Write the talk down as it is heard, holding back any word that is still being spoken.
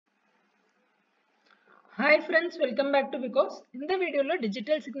Hi friends, welcome back to Because. இந்த வீடியோல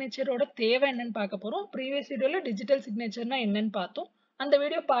digital சிக்னேச்சரோட தேவை என்னன்னு பார்க்க போறோம். ப்ரீவியஸ் வீடியோல டிஜிட்டல் சிக்னேச்சர்னா என்னன்னு பார்த்தோம். அந்த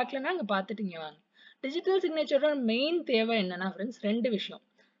வீடியோ பார்க்கலனா அங்க பார்த்துட்டீங்க வாங்க. டிஜிட்டல் சிக்னேச்சரோட மெயின் தேவை என்னன்னா ஃப்ரெண்ட்ஸ் ரெண்டு விஷயம்.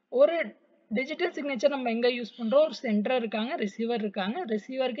 ஒரு டிஜிட்டல் சிக்னேச்சர் நம்ம எங்க யூஸ் பண்றோம்? ஒரு சென்டர் இருக்காங்க, ரிசீவர் இருக்காங்க.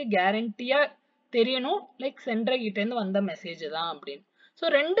 ரிசீவருக்கு கேரண்டியா தெரியணும் லைக் சென்டர் கிட்ட இருந்து வந்த மெசேஜ் தான் அப்படின்னு.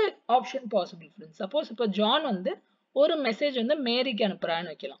 ஸோ ரெண்டு ஆப்ஷன் பாசிபிள் ஃப்ரெண்ட்ஸ். சப்போஸ் இப்போ ஜான் வந்து ஒரு மெசேஜ் வந்து மேரிக்கு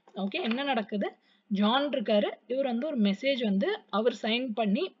அனுப்புறான்னு வைக்கலாம். ஓகே, என்ன நடக்குது? ஜான் இருக்காரு, இவர் வந்து ஒரு மெசேஜ் வந்து அவர் சைன்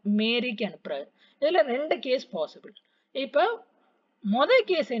பண்ணி மேரிக்கு அனுப்புறாரு. இதுல ரெண்டு கேஸ் பாசிபிள். இப்ப முதல்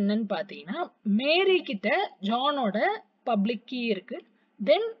கேஸ் என்னன்னு பாத்தீங்கன்னா, மேரி கிட்ட ஜானோட பப்ளிக் கீ இருக்கு,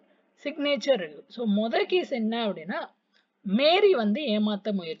 தென் சிக்னேச்சர் இருக்கு. ஸோ முதல் கேஸ் என்ன அப்படின்னா, மேரி வந்து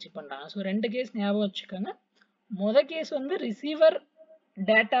ஏமாத்த முயற்சி பண்றாங்க. ஸோ ரெண்டு கேஸ் ஞாபகம் வச்சுக்கோங்க. முதல் கேஸ் வந்து ரிசீவர்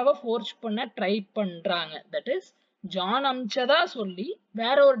டேட்டாவை ஃபோர்ஸ் பண்ண ட்ரை பண்றாங்க. தட் இஸ் ஜான் அமிச்சதா சொல்லி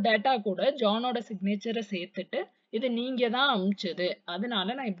வேற ஒரு டேட்டா கூட ஜானோட சிக்னேச்சரை சேர்த்துட்டு இது நீங்க தான் அமிச்சது, அதனால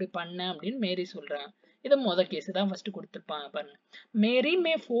நான் இப்படி பண்ணேன் அப்படின்னு மேரி சொல்றாங்க. இது முத கேஸ் தான் ஃபர்ஸ்ட் கொடுத்துருப்பாங்க பாருங்க. மேரி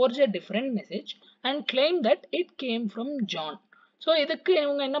மே forge a different message and claim that it came from John. So இதுக்கு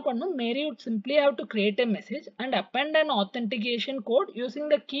இவங்க என்ன பண்ணும்? மேரி would simply have to create a message and append an authentication code using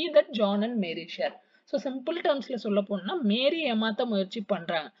the key that John and Mary share. So simple டேர்ம்ஸ்ல சொல்ல போனா மேரி ஏமாத்த முயற்சி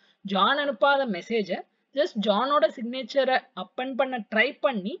பண்றாங்க. John அனுப்பாத மெசேஜை ஜஸ்ட் ஜானோட சிக்னேச்சரை அப்பன் பண்ண ட்ரை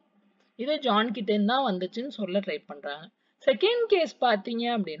பண்ணி இது ஜான் கிட்ட இருந்து தான் வந்துச்சுன்னு சொல்ல ட்ரை பண்றாங்க. செகண்ட் கேஸ் பாத்தீங்க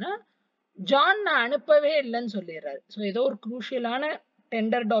அப்படின்னா, ஜான் நான் அனுப்பவே இல்லைன்னு சொல்லிடுறாரு. ஸோ ஏதோ ஒரு குரூஷியலான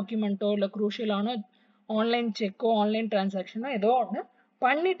டெண்டர் டாக்குமெண்ட்டோ இல்லை குரூஷியலான ஆன்லைன் செக்கோ ஆன்லைன் டிரான்சாக்ஷனோ ஏதோ ஒன்று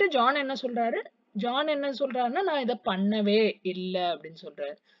பண்ணிட்டு ஜான் என்ன சொல்றாருன்னா நான் இதை பண்ணவே இல்லை அப்படின்னு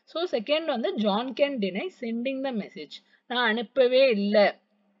சொல்றாரு. ஸோ செகண்ட் வந்து John can deny sending the message, நான் அனுப்பவே இல்லை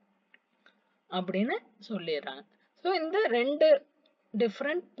அப்படின்னு சொல்லிடுறாங்க. ஸோ இந்த ரெண்டு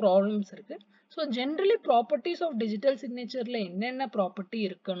டிஃப்ரெண்ட் ப்ராப்ளம்ஸ் இருக்கு. So generally properties of digital சிக்னேச்சர்ல என்னென்ன ப்ராப்பர்ட்டி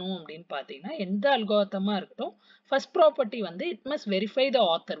இருக்கணும் அப்படின்னு பார்த்தீங்கன்னா, எந்த அல்காரிதமா இருக்கட்டும், ஃபர்ஸ்ட் ப்ராப்பர்ட்டி வந்து it must verify the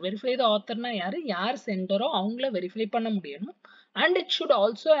author. Verify த ஆத்தர்னா யார் சென்டரோ அவங்கள வெரிஃபை பண்ண முடியணும். And it should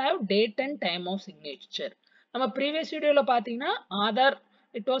also have date and time of signature. நம்ம ப்ரீவியஸ் வீடியோல பார்த்தீங்கன்னா Aadhaar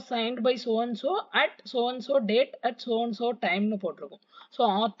it was signed by so and so at so and so date at so and so time னு போட்டிருக்கும். So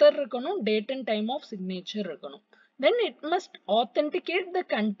author இருக்கணும், date and time of signature இருக்கணும். Then it must authenticate the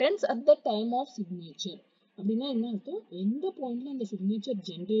contents at the time of signature. அப்படின்னா என்ன அர்த்தம்? எந்த பாயிண்ட்ல அந்த சிக்னேச்சர்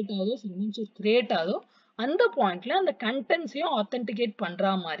ஜென்ரேட் ஆகுதோ, சிக்னேச்சர் கிரியேட் ஆகுதோ அந்த பாயிண்ட்ல அந்த கண்டென்ட்ஸையும் ஆத்தென்டிகேட்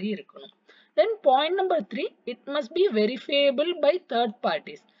பண்ற மாதிரி இருக்கணும். தென் point number 3, it must be verifiable by third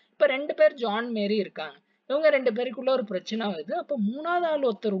parties. இப்போ ரெண்டு பேர் ஜான் மேரி இருக்காங்க, இவங்க ரெண்டு பேருக்குள்ள ஒரு பிரச்சனை வருது. அப்போ மூணாவது ஆள்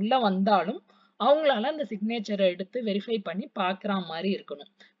ஒருத்தர் உள்ள வந்தாலும் அவங்களால அந்த சிக்னேச்சரை எடுத்து வெரிஃபை பண்ணி பார்க்குற மாதிரி இருக்கணும்.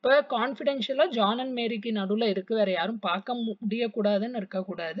 இப்போ கான்ஃபிடென்ஷியலாக ஜான் அண்ட் மேரிக்கு நடுவில் இருக்கு, வேற யாரும் பார்க்க முடியக்கூடாதுன்னு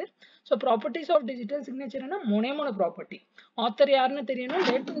இருக்கக்கூடாது. ஸோ ப்ராப்பர்ட்டிஸ் ஆஃப் டிஜிட்டல் சிக்னேச்சர்னா மூணு ப்ராப்பர்ட்டி. ஆத்தர் யாருன்னு தெரியணும்,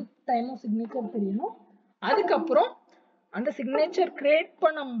 date and time of signature தெரியணும், அதுக்கப்புறம் அந்த சிக்னேச்சர் கிரியேட்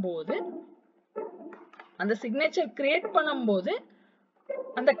பண்ணும்போது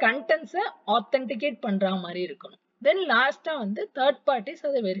அந்த கண்டென்ட்ஸை ஆத்தென்டிகேட் பண்ற மாதிரி இருக்கணும். தென் லாஸ்டா வந்து தேர்ட் பார்ட்டிஸ்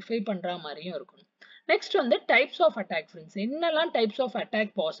அதை வெரிஃபை பண்ற மாதிரியும் இருக்கணும். நெக்ஸ்ட் வந்து டைப்ஸ் ஆஃப் அட்டாக் ஃப்ரெண்ட்ஸ். என்னெல்லாம் டைப்ஸ் ஆஃப்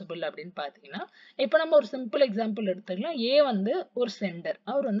அட்டாக் பாசிபிள் அப்படின்னு பார்த்தீங்கன்னா, இப்போ நம்ம ஒரு சிம்பிள் எக்ஸாம்பிள் எடுத்துக்கலாம். ஏ வந்து ஒரு சென்டர்,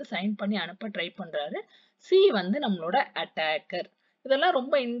 அவர் வந்து சைன் பண்ணி அனுப்ப ட்ரை பண்றாரு. சி வந்து நம்மளோட அட்டாக்கர். இதெல்லாம்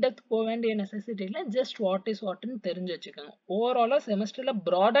ரொம்ப இன்டெப்த் போக வேண்டிய நெசசிட்டி இல்லை, ஜஸ்ட் வாட்னு தெரிஞ்சு வச்சுக்கோங்க. ஓவராலா செமஸ்டர்ல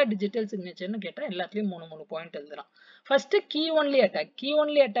ப்ராடா டிஜிட்டல் சிக்னேச்சர்னு கேட்டால் எல்லாத்துலயும் மூணு பாயிண்ட் எழுதலாம். First key only attack. Key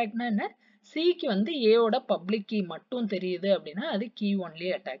only அட்டாக்னா என்ன? சிக்கு வந்து ஏவோட பப்ளிக் கீ மட்டும் தெரியுது அப்படின்னா அது கீ ஒன்லி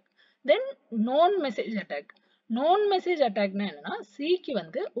அட்டாக். தென் known message attack. Known message அட்டாக்னா என்னன்னா, சிக்கு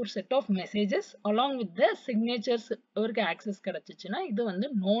வந்து ஒரு set of messages along with the signatures அவருக்கு ஆக்சஸ் கிடைச்சிச்சுன்னா இது வந்து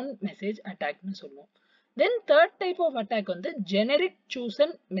நோன் மெசேஜ் அட்டாக்னு சொல்லுவோம். Then third type of attack வந்து generic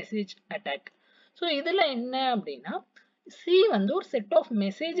Susan message attack. So இதுல என்ன அப்படின்னா, சி வந்து ஒரு செட் ஆஃப்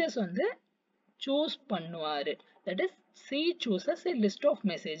மெசேஜஸ் வந்து சூஸ் பண்ணுவாரு. That is C சூசஸ் a list of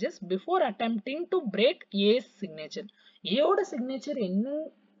messages before attempting to break A's signature. ஏயோட signature என்ன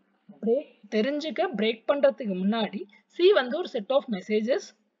பிரேக் பண்றதுக்கு முன்னாடி சி வந்து ஒரு செட் ஆஃப் மெசேஜஸ்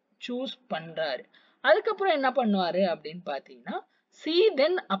சூஸ் பண்றாரு. அதுக்கப்புறம் என்ன பண்ணுவாரு அப்படின்னு பாத்தீங்கன்னா, C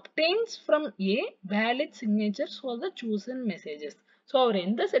then obtains from A valid signatures for the chosen messages. So அவர்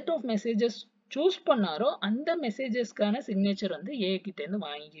எந்த செட் ஆஃப் மெசேஜஸ் சூஸ் பண்ணாரோ அந்த மெசேஜஸ்க்கான சிக்னேச்சர் வந்து ஏ கிட்ட இருந்து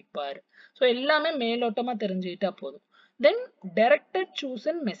வாங்கிப்பாரு. ஸோ எல்லாமே மேலோட்டமா தெரிஞ்சுக்கிட்டா போதும். தென் directed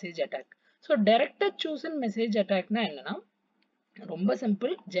Susan message attack. So directed Susan message அட்டாக்னா என்னன்னா, ரொம்ப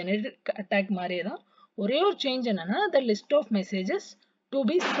சிம்பிள், ஜெனரிக் அட்டாக் மாதிரியே தான். ஒரே ஒரு சேஞ்ச் என்னன்னா, the list of messages to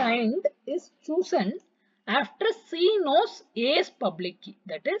be signed is chosen after C knows A's public key.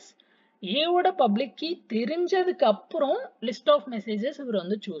 That is, A ஓட பப்ளிக் கீ தெரிஞ்சதுக்கு அப்புறம் லிஸ்ட் ஆஃப் மெசேஜஸ் இவர்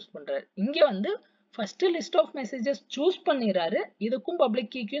வந்து சூஸ் பண்றாரு. இங்க வந்து first list of messages choose பண்ணிறாரு. இதுக்கும்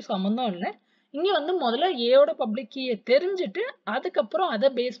பப்ளிக் கீக்கும் சம்பந்தம் இல்ல. இங்க வந்து முதல்ல A ஓட பப்ளிக் கீயை தெரிஞ்சுட்டு அதுக்கப்புறம் அதை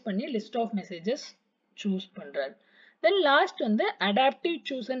பேஸ் பண்ணி லிஸ்ட் ஆஃப் மெசேஜஸ் சூஸ் பண்றாரு. தென் லாஸ்ட் வந்து அடாப்டிவ்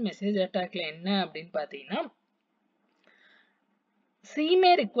சூசன் மெசேஜ் அட்டாக்ல என்ன அப்படின்னு பாத்தீங்கன்னா, C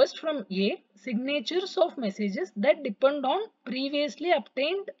may request from A signatures of messages that depend on previously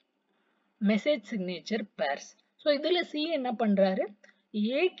obtained message signature pairs. So இதுல C என்ன பண்றாரு,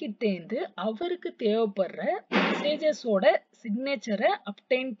 A கிட்டேந்து அவருக்கு தேவைப்படுற மெசேஜஸ் ஓட சிக்னேச்சரை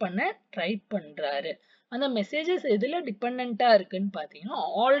அப்டெயின் பண்ண ட்ரை பண்றாரு. அந்த மெசேஜஸ் எதுல டிபெண்டா இருக்குன்னு பாத்தீங்கன்னா,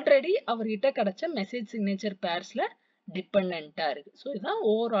 ஆல்ரெடி அவர்கிட்ட கிடைச்ச மெசேஜ் சிக்னேச்சர் பேர்ஸ்ல டிபெண்டா இருக்கு. ஸோ இதுதான்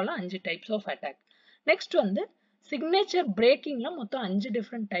ஓவராலா 5 டைப்ஸ் ஆஃப் அட்டாக். நெக்ஸ்ட் வந்து சிக்னேச்சர் பிரேக்கிங்ல மொத்தம் 5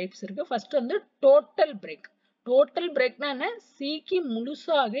 டிஃப்ரெண்ட் டைப்ஸ் இருக்கு. ஃபர்ஸ்ட் வந்து டோட்டல் பிரேக். டோட்டல் பிரேக்னா என்ன, சிக்கு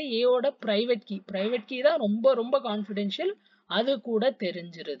முழுசாக ஏவோட பிரைவேட் கீ தான் ரொம்ப ரொம்ப கான்ஃபிடென்ஷியல், அது கூட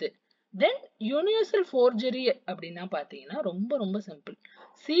தெரிஞ்சிருது. தென் யூனிவர்சல் ஃபோர்ஜரி அப்படின்னா பாத்தீங்கன்னா ரொம்ப ரொம்ப சிம்பிள்.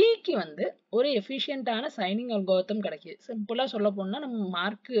 சிக்கு வந்து ஒரு எஃபிஷியன்டான சைனிங் அல்காரிதம் கிடைக்குது. சிம்பிளா சொல்ல போனா நம்ம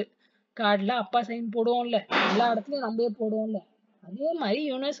மார்க் கார்டுல அப்பா சைன் போடுவோம்ல, எல்லா இடத்துலயும் நம்மளே போடுவோம்ல, அதே மாதிரி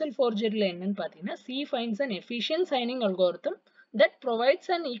யூனிவர்சல் ஃபோர்ஜரியில என்னன்னு பாத்தீங்கன்னா, C finds an efficient signing algorithm that provides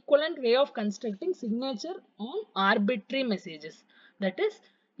an equivalent way of constructing signature on arbitrary messages. That is,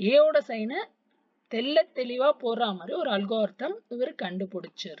 A ஓட சைனை தெளிவா போடுற மாதிரி ஒரு அல்காரிதம் இவர்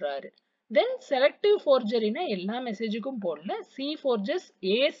கண்டுபிடிச்சிடுறாரு. தென் செலக்டிவ் ஃபோர்ஜரினா எல்லா மெசேஜுக்கும் போடல, C forges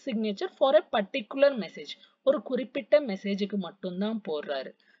A's signature for a particular message, ஒரு குறிப்பிட்ட மெசேஜுக்கு மட்டும்தான்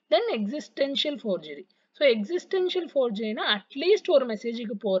போடுறாரு. தென் existential forgery. So existential ஃபோர்ஜரினா at least ஒரு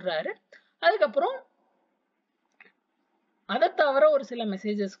மெசேஜுக்கு போடுறாரு, அதுக்கப்புறம் அதை தவிர ஒரு சில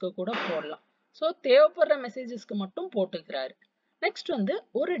மெசேஜஸ்க்கு கூட போடலாம். ஸோ தேவைப்படுற மெசேஜஸ்க்கு மட்டும் போட்டுக்கிறாரு. நெக்ஸ்ட் வந்து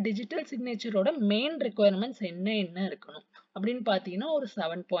ஒரு டிஜிட்டல் சிக்னேச்சரோட மெயின் ரெக்குயர்மெண்ட்ஸ் என்ன இருக்கணும் அப்படின்னு பாத்தீங்கன்னா ஒரு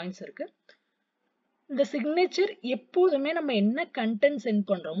 7 பாயிண்ட்ஸ் இருக்கு. இந்த சிக்னேச்சர் எப்போதுமே நம்ம என்ன கண்டென்ட் சென்ட்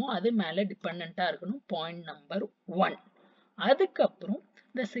பண்றோமோ அது மேல டிபெண்டா இருக்கணும், பாயிண்ட் நம்பர் 1. அதுக்கப்புறம்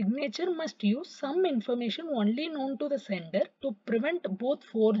the signature must use some information only known to the sender to prevent both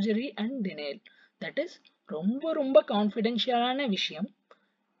forgery and denial. That is, ரொம்ப ரொம்ப கான்ஃபிடென்ஷியலான விஷயம்.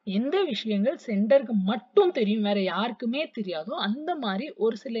 எந்த விஷயங்கள் சென்டருக்கு மட்டும் தெரியும், வேற யாருக்குமே தெரியாதோ அந்த மாதிரி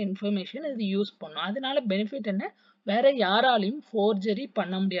ஒரு சில இன்ஃபர்மேஷன் இது யூஸ் பண்ணும். அதனால பெனிஃபிட் என்ன, வேற யாராலையும் ஃபோர்ஜரி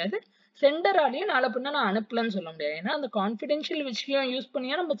பண்ண முடியாது, சென்டராலையும் நாளை பின்ன நான் அனுப்பலன்னு சொல்ல முடியாது. ஏன்னா அந்த கான்ஃபிடென்ஷியல் விஷயம் யூஸ்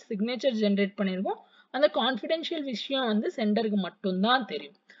பண்ணியா நம்ம சிக்னேச்சர் ஜென்ரேட் பண்ணிருக்கோம். அந்த கான்ஃபிடென்ஷியல் விஷயம் வந்து சென்டருக்கு மட்டும்தான்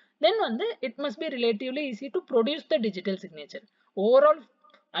தெரியும். தென் வந்து it must be relatively easy to produce the digital signature. Overall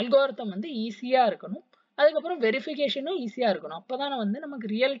algorithm வந்து ஈஸியா இருக்கணும், அதுக்கப்புறம் வெரிஃபிகேஷனும் ஈஸியா இருக்கணும். அப்பதான் வந்து நமக்கு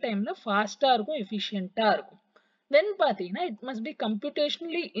ரியல் டைம்ல ஃபாஸ்டா இருக்கும், எஃபிஷியன்ட்டா இருக்கும். தென் பாத்தீங்கன்னா it must be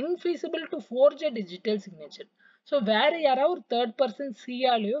கம்ப்யூட்டேஷனலி இன்ஃபீசிபிள் to forge a digital signature. So வேற யாராவது ஒரு தேர்ட் பர்சன்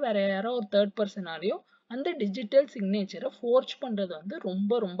சியாலேயோ வேற யாராவது ஒரு தேர்ட் பர்சனாலேயோ அந்த டிஜிட்டல் சிக்னேச்சரை ஃபோர்ஜ் பண்றது வந்து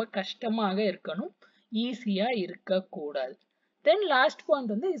ரொம்ப ரொம்ப கஷ்டமாக இருக்கணும், ஈஸியா இருக்கக்கூடாது. தென் லாஸ்ட்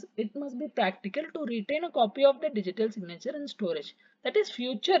பாயிண்ட் வந்து it must be practical to retain a copy of the digital signature in storage. That is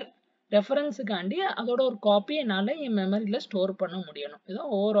future ரெஃபரன்ஸுக்காண்டி அதோட ஒரு காப்பி என்னால் என் மெமரியில் ஸ்டோர் பண்ண முடியணும்.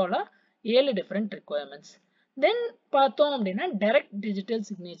 இதுதான் ஓவராலாக 7 டிஃப்ரெண்ட் ரெக்குவயர்மெண்ட்ஸ். தென் பார்த்தோம் அப்படின்னா டைரக்ட் டிஜிட்டல்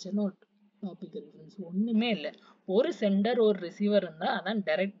சிக்னேச்சர்னு ஒரு டாபிக் இருக்கு. ஒன்றுமே இல்லை, ஒரு சென்டர் ஒரு ரிசீவர் இருந்தால் அதான்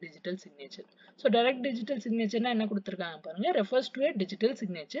direct digital signature. So direct digital சிக்னேச்சர்னா என்ன கொடுத்துருக்காங்க பாருங்க, refers to a digital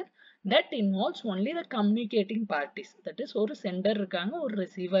signature that involves only the communicating parties. That is, ஒரு சென்டர் இருக்காங்க, ஒரு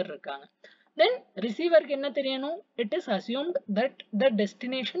ரிசீவர் இருக்காங்க. Then receiverக்கு என்ன தெரியணும், it is assumed that the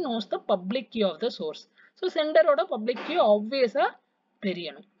destination knows the public key of the source. So சென்டரோட public key obviously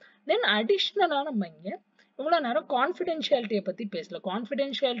தெரியணும். Then additional நம்ம இங்க இவ்வளவு நேரம் கான்ஃபிடென்ஷியாலிட்டியை பத்தி பேசல.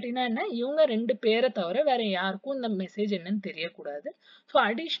 கான்ஃபிடென்ஷியாலிட்டினா என்ன, இவங்க 2 பேரை தவிர வேற யாருக்கும் இந்த மெசேஜ் என்னன்னு தெரியக்கூடாது. ஸோ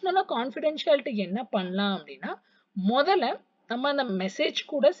அடிஷ்னலா கான்ஃபிடென்ஷியாலிட்டிக்கு என்ன பண்ணலாம் அப்படின்னா, முதல்ல நம்ம அந்த மெசேஜ்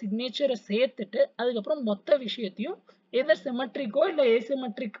கூட சிக்னேச்சரை சேர்த்துட்டு அதுக்கப்புறம் மொத்த விஷயத்தையும் எதர் சிமெட்ரிக்கோ இல்லை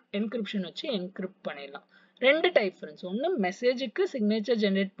ஏசிமெட்ரிக் என்கிரிப்ஷன் வச்சு என்கிரிப்ட் பண்ணிடலாம். 2 டைப் ஃப்ரெண்ட்ஸ், ஒன்று மெசேஜுக்கு சிக்னேச்சர்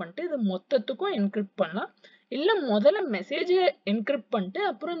ஜென்ரேட் பண்ணிட்டு இது மொத்தத்துக்கும் என்கிரிப்ட் பண்ணலாம், இல்லை முதல்ல மெசேஜை என்கிரிப்ட் பண்ணிட்டு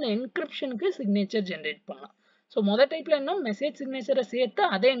அப்புறம் இந்த என்கிரிப்ஷனுக்கு சிக்னேச்சர் ஜென்ரேட் பண்ணலாம். ஸோ முதல் டைப்ல என்ன, மெசேஜ் சிக்னேச்சரை சேர்த்து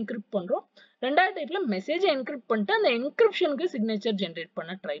அதை என்கிரிப்ட் பண்றோம். ரெண்டாவது டைப்ல மெசேஜை என்கிரிப்ட் பண்ணிட்டு அந்த என்கிரிப்ஷனுக்கு சிக்னேச்சர் ஜென்ரேட்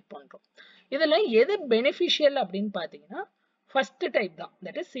பண்ண ட்ரை பண்றோம். இதுல எது பெனிஃபிஷியல் அப்படின்னு பாத்தீங்கன்னா ஃபர்ஸ்ட் டைப் தான்.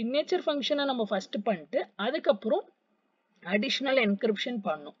 தட் இஸ் சிக்னேச்சர் ஃபங்க்ஷனை நம்ம ஃபர்ஸ்ட் பண்ணிட்டு அதுக்கப்புறம் அடிஷ்னல் என்கிரிப்ஷன்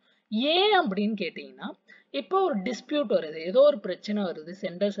பண்ணணும். ஏன் அப்படின்னு கேட்டீங்கன்னா, இப்போ ஒரு டிஸ்பியூட் வருது, ஏதோ ஒரு பிரச்சனை வருது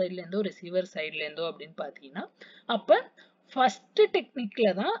சென்டர் சைட்ல இருந்தோ ரிசீவர் சைட்ல இருந்தோ அப்படின்னு பாத்தீங்கன்னா, அப்ப ஃபர்ஸ்ட் டெக்னிக்ல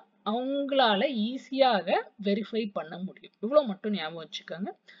தான் அவங்களால ஈஸியாக வெரிஃபை பண்ண முடியும். இவ்வளோ மட்டும் ஞாபகம்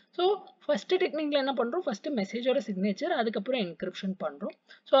வச்சுக்கோங்க. ஸோ ஃபர்ஸ்ட் டெக்னிக்ல என்ன பண்றோம், ஃபர்ஸ்ட் மெசேஜோட சிக்னேச்சர், அதுக்கப்புறம் என்கிரிப்ஷன் பண்றோம்.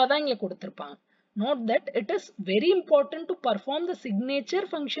 ஸோ அதான் இங்க கொடுத்துருப்பாங்க. Note that it is very important to perform the signature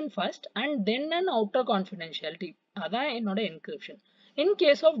function first and then an outer confidentiality. அதான் என்னோட encryption. In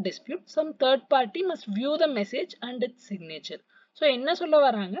case of dispute, some third party must view the message and its signature. So என்ன சொல்ல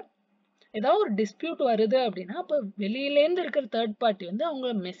வராங்க, ஏதாவது ஒரு dispute வருது அப்படின்னா அப்போ வெளியிலேருந்து இருக்கிற தேர்ட் பார்ட்டி வந்து அவங்க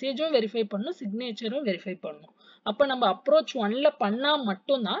மெசேஜும் வெரிஃபை பண்ணணும், சிக்னேச்சரும் வெரிஃபை பண்ணணும். அப்போ நம்ம அப்ரோச் 1ல பண்ணா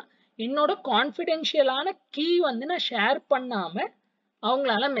மட்டும்தான் என்னோட கான்ஃபிடென்ஷியலான கீ வந்து நான் ஷேர் பண்ணாம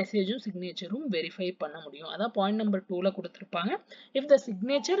அவங்களால மெசேஜும் சிக்னேச்சரும் வெரிஃபை பண்ண முடியும். அதான் பாயிண்ட் நம்பர் 2ல கொடுத்துருப்பாங்க. If the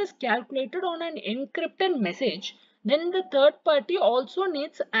signature is calculated on an encrypted message, then the third party also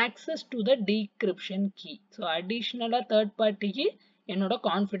needs access to the decryption key. So additional third party key என்னோட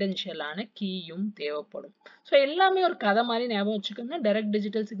கான்ஃபிடென்ஷியலான கீயும் தேவைப்படும். ஸோ எல்லாமே ஒரு கதை மாதிரி ஞாபகம் வச்சுக்கோங்க. டைரக்ட்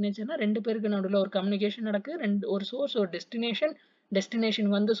டிஜிட்டல் சிக்னேச்சர்னா 2 பேருக்கு நடுவில் ஒரு கம்யூனிகேஷன் நடக்குது, ஒரு சோர்ஸ் ஒரு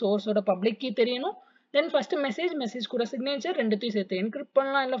டெஸ்டினேஷன் வந்து சோர்ஸோட பப்ளிக் கீ தெரியணும். தென் ஃபர்ஸ்ட் மெசேஜ் கூட சிக்னேச்சர் ரெண்டுத்தையும் சேர்த்து என்கிரிப்ட்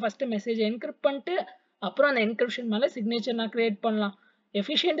பண்ணலாம். இல்லை ஃபர்ஸ்ட் மெசேஜ் என்கிரிப்ட் பண்ணிட்டு அப்புறம் அந்த என்கிரிப்ஷன் மேலே சிக்னேச்சர் நான் கிரியேட் பண்ணலாம்.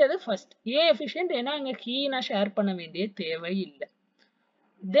 எஃபிஷியன்ட் எது ஃபர்ஸ்ட். ஏன் எஃபிஷியன்ட்? ஏன்னா அங்கே கீ நான் ஷேர் பண்ண வேண்டிய தேவை இல்லை.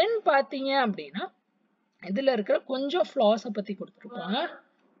 தென் பார்த்தீங்க அப்படின்னா இதுல இருக்கிற கொஞ்சம் ஃப்ளாஸை பத்தி கொடுத்துருப்பாங்க.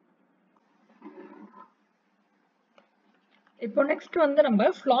 இப்போ நெக்ஸ்ட் வந்து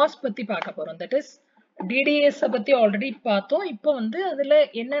நம்ம ஃப்ளாஸ் பத்தி பார்க்க போறோம். தட் இஸ் டிடிஎஸ் பத்தி ஆல்ரெடி பார்த்தோம். இப்போ வந்து அதுல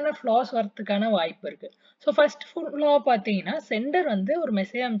என்னென்ன ஃப்ளாஸ் வரதுக்கான வாய்ப்பு இருக்கு. ஸோ ஃபர்ஸ்ட் ஃப்ளா பார்த்தீங்கன்னா சென்டர் வந்து ஒரு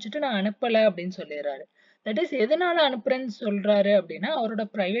மெசேஜ் அனுப்பிச்சிட்டு நான் அனுப்பலை அப்படின்னு சொல்லிடுறாரு. தட் இஸ் எதனால அனுப்புறேன்னு சொல்றாரு அப்படின்னா அவரோட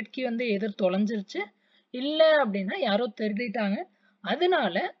பிரைவேட் கீ வந்து எதிர் தொலைஞ்சிருச்சு, இல்லை அப்படின்னா யாரோ திருடிட்டாங்க,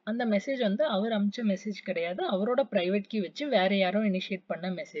 அதனால அந்த மெசேஜ் வந்து அவர் அனுப்பிச்ச மெசேஜ் கிடையாது, அவரோட பிரைவேட் கீ வச்சு வேற யாரோ இனிஷியேட் பண்ண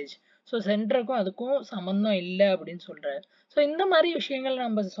மெசேஜ். ஸோ சென்டருக்கும் அதுக்கும் சம்மந்தம் இல்லை அப்படின்னு சொல்றாரு. ஸோ இந்த மாதிரி விஷயங்கள்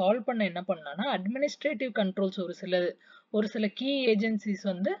நம்ம சால்வ் பண்ண என்ன பண்ணலாம்னா அட்மினிஸ்ட்ரேட்டிவ் கண்ட்ரோல்ஸ் ஒரு சில கீ ஏஜென்சிஸ்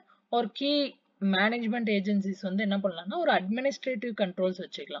வந்து ஒரு கீ மேனேஜ்மெண்ட் ஏஜென்சிஸ் வந்து என்ன பண்ணலாம்னா ஒரு அட்மினிஸ்ட்ரேட்டிவ் கண்ட்ரோல்ஸ்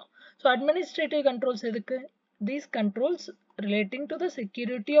வச்சுக்கலாம். ஸோ அட்மினிஸ்ட்ரேட்டிவ் கண்ட்ரோல்ஸ் எதுக்கு? These controls relating to the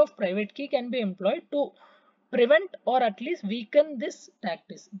security of private key can be employed to prevent or at least weaken this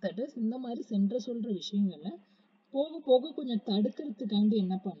practice. That is இந்த மாதிரி சென்ற சொல்ற விஷயங்களை போக போக கொஞ்சம் தடுக்கிறதுக்காண்டி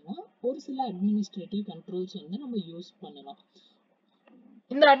என்ன பண்ணலாம், ஒரு சில அட்மினிஸ்ட்ரேட்டிவ் கண்ட்ரோல்ஸ் வந்து நம்ம யூஸ் பண்ணலாம்.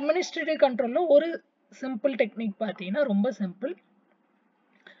 இந்த அட்மினிஸ்ட்ரேட்டிவ் கண்ட்ரோல்ல ஒரு சிம்பிள் டெக்னிக் பார்த்தீங்கன்னா ரொம்ப simple.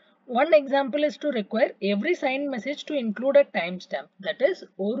 One example is to require every signed message to include a timestamp. That is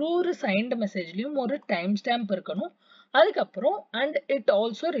ஒரு signed messageலயும் ஒரு timestamp இருக்கணும். அதுக்கப்புறம் and it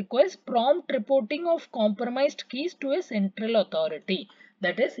also requires prompt reporting of compromised keys to a central authority.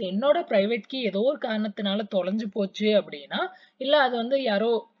 That is என்னோட private key ஏதோ ஒரு காரணத்தினால தொலைஞ்சு போச்சு அப்படின்னா, இல்ல அது வந்து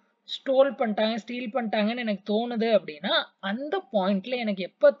யாரோ ஸ்டீல் பண்ணிட்டாங்கன்னு எனக்கு தோணுது அப்படின்னா, அந்த பாயிண்ட்ல எனக்கு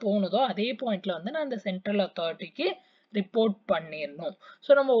எப்ப தோணுதோ அதே பாயிண்ட்ல வந்து நான் அந்த சென்ட்ரல் அத்தாரிட்டிக்கு ரிப்போர்ட் பண்ணிடணும்.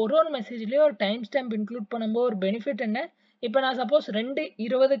 ஸோ நம்ம ஒரு மெசேஜ்லேயே ஒரு டைம் ஸ்டாம்ப் இன்க்ளூட் பண்ணும்போது ஒரு பெனிஃபிட் என்ன, இப்போ நான் சப்போஸ்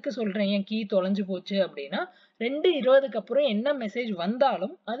 2:20க்கு சொல்கிறேன் என் கீ தொலைஞ்சு போச்சு அப்படின்னா 2:20க்கு அப்புறம் என்ன மெசேஜ்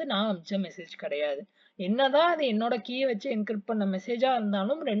வந்தாலும் அது நான் அனுப்பிச்ச மெசேஜ் கிடையாது. என்னதான் அது என்னோட கீயை வச்சு என்கிரிப்ட் பண்ண மெசேஜாக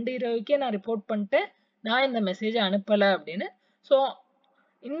இருந்தாலும் 2:20க்கே நான் ரிப்போர்ட் பண்ணிட்டு நான் இந்த மெசேஜை அனுப்பலை அப்படின்னு. ஸோ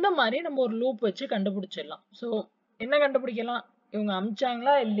இந்த மாதிரி நம்ம ஒரு லூப் வச்சு கண்டுபிடிச்சிடலாம். ஸோ என்ன கண்டுபிடிக்கலாம், இவங்க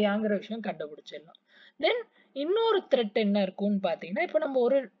அனுப்பிச்சாங்களா இல்லையாங்கிற விஷயம் கண்டுபிடிச்சிடலாம். தென் இன்னொரு த்ரெட் என்ன இருக்கும்னு பார்த்தீங்கன்னா, இப்போ நம்ம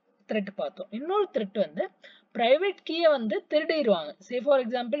ஒரு த்ரெட் பார்த்தோம், இன்னொரு த்ரெட் வந்து பிரைவேட் கீயை வந்து திருடிடுவாங்க. சே ஃபார்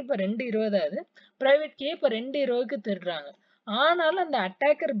எக்ஸாம்பிள் இப்போ 2:20 பிரைவேட் கீயை இப்போ 2:20க்கு திருடுறாங்க. ஆனாலும் அந்த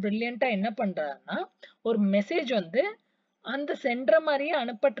அட்டாக்கர் பிரில்லியண்டா என்ன பண்றாருன்னா ஒரு மெசேஜ் வந்து அந்த சென்ற மாதிரியே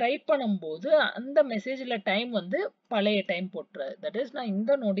அனுப்ப ட்ரை பண்ணும்போது அந்த மெசேஜ்ல டைம் வந்து பழைய டைம் போட்டுறாரு. தட் இஸ் நான்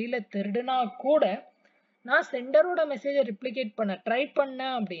இந்த நொடியில திருடுனா கூட நான் சென்டரோட மெசேஜை ரிப்ளிகேட் பண்ண ட்ரை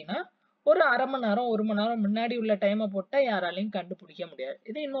பண்ணேன் அப்படின்னா ஒரு 1/2 மணி நேரம் 1 மணி நேரம் முன்னாடி உள்ள டைமை போட்டால் யாராலையும் கண்டுபிடிக்க முடியாது.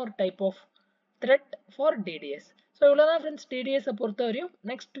 இது இன்னொரு type of thread for TDS. So இவ்வளோதான் ஃப்ரெண்ட்ஸ் டிடிஎஸை பொறுத்த வரையும்.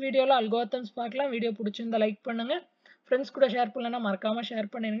 நெக்ஸ்ட் வீடியோவில் அல்கோரிதம்ஸ் பார்க்கலாம். வீடியோ பிடிச்சிருந்தா லைக் பண்ணுங்க, ஃப்ரெண்ட்ஸ் கூட ஷேர் பண்ணலன்னா மறக்காம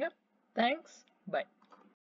ஷேர் பண்ணிடுங்க. Thanks, by.